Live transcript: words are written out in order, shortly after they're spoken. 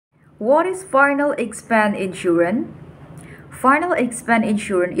What is final expense insurance? Final expense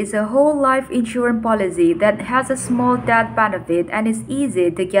insurance is a whole life insurance policy that has a small death benefit and is easy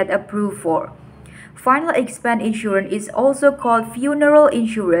to get approved for. Final expense insurance is also called funeral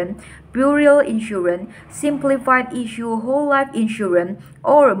insurance, burial insurance, simplified issue whole life insurance,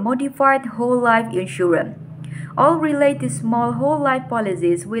 or modified whole life insurance. All relate to small whole life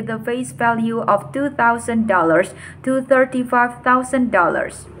policies with a face value of $2,000 to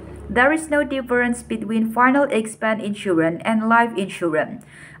 $35,000. There is no difference between final expense insurance and life insurance,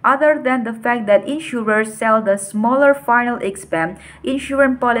 other than the fact that insurers sell the smaller final expense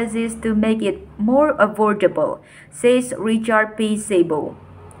insurance policies to make it more affordable, says Richard P. Sabo,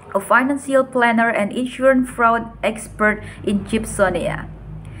 a financial planner and insurance fraud expert in Gibsonia.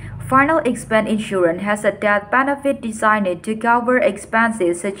 Final expense insurance has a death benefit designed to cover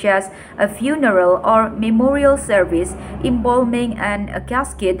expenses such as a funeral or memorial service, embalming, and a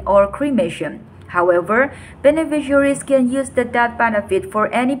casket or cremation. However, beneficiaries can use the death benefit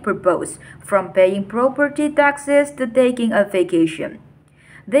for any purpose, from paying property taxes to taking a vacation.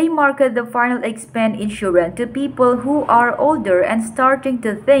 They market the final expense insurance to people who are older and starting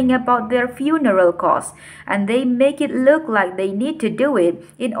to think about their funeral costs, and they make it look like they need to do it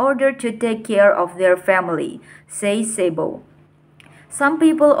in order to take care of their family, says Sabo. Some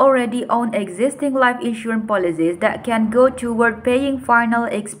people already own existing life insurance policies that can go toward paying final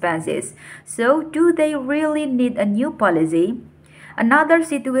expenses. So, do they really need a new policy? Another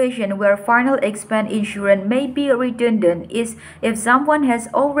situation where final expense insurance may be redundant is if someone has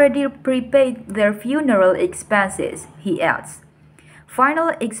already prepaid their funeral expenses, he adds. Final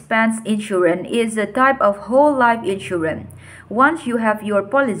expense insurance is a type of whole life insurance. Once you have your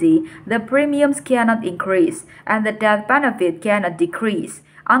policy, the premiums cannot increase and the death benefit cannot decrease.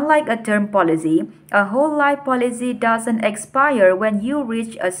 Unlike a term policy, a whole life policy doesn't expire when you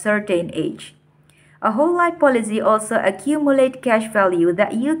reach a certain age. A whole life policy also accumulates cash value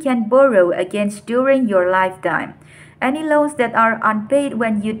that you can borrow against during your lifetime. Any loans that are unpaid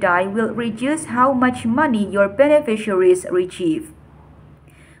when you die will reduce how much money your beneficiaries receive.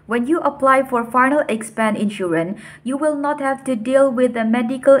 When you apply for final expense insurance, you will not have to deal with a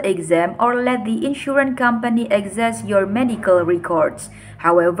medical exam or let the insurance company access your medical records.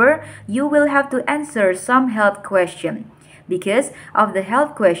 However, you will have to answer some health questions. Because of the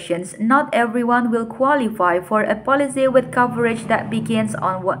health questions, not everyone will qualify for a policy with coverage that begins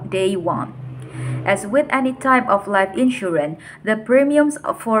on day one. As with any type of life insurance, the premiums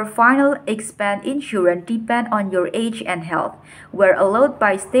for final expense insurance depend on your age and health. Where allowed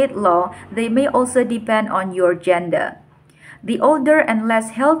by state law, they may also depend on your gender. The older and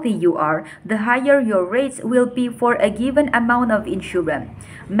less healthy you are, the higher your rates will be for a given amount of insurance.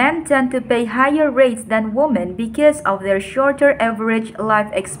 Men tend to pay higher rates than women because of their shorter average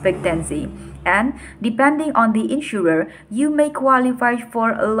life expectancy. And, depending on the insurer, you may qualify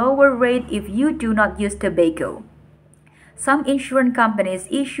for a lower rate if you do not use tobacco. Some insurance companies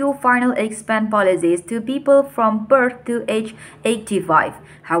issue final expense policies to people from birth to age 85.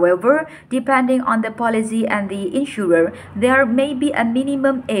 However, depending on the policy and the insurer, there may be a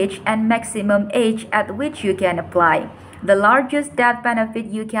minimum age and maximum age at which you can apply. The largest death benefit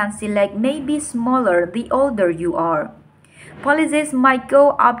you can select may be smaller the older you are. Policies might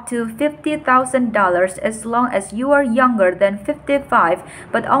go up to $50,000 as long as you are younger than 55,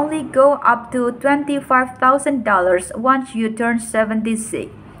 but only go up to $25,000 once you turn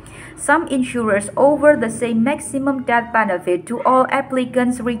 76. Some insurers offer the same maximum death benefit to all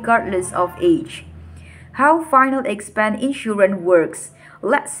applicants regardless of age. How final expense insurance works.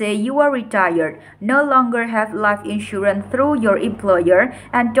 Let's say you are retired, no longer have life insurance through your employer,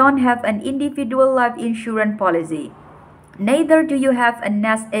 and don't have an individual life insurance policy. Neither do you have a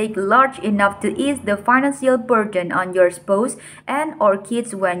nest egg large enough to ease the financial burden on your spouse and or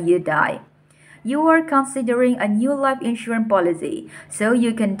kids when you die. You are considering a new life insurance policy, so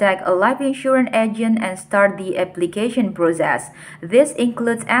you contact a life insurance agent and start the application process. This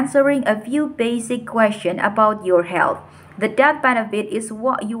includes answering a few basic questions about your health. The death benefit is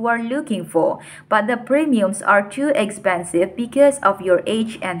what you are looking for, but the premiums are too expensive because of your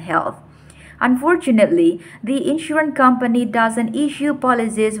age and health. Unfortunately, the insurance company doesn't issue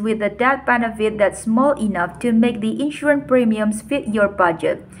policies with a death benefit that's small enough to make the insurance premiums fit your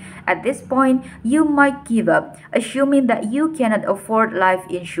budget. At this point, you might give up, assuming that you cannot afford life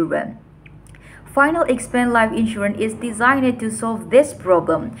insurance. Final expense life insurance is designed to solve this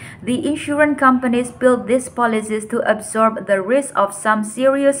problem. The insurance companies build these policies to absorb the risk of some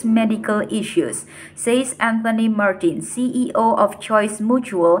serious medical issues, says Anthony Martin, CEO of Choice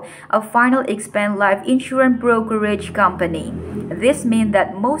Mutual, a final expense life insurance brokerage company. This means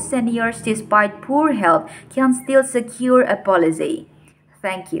that most seniors, despite poor health, can still secure a policy.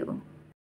 Thank you.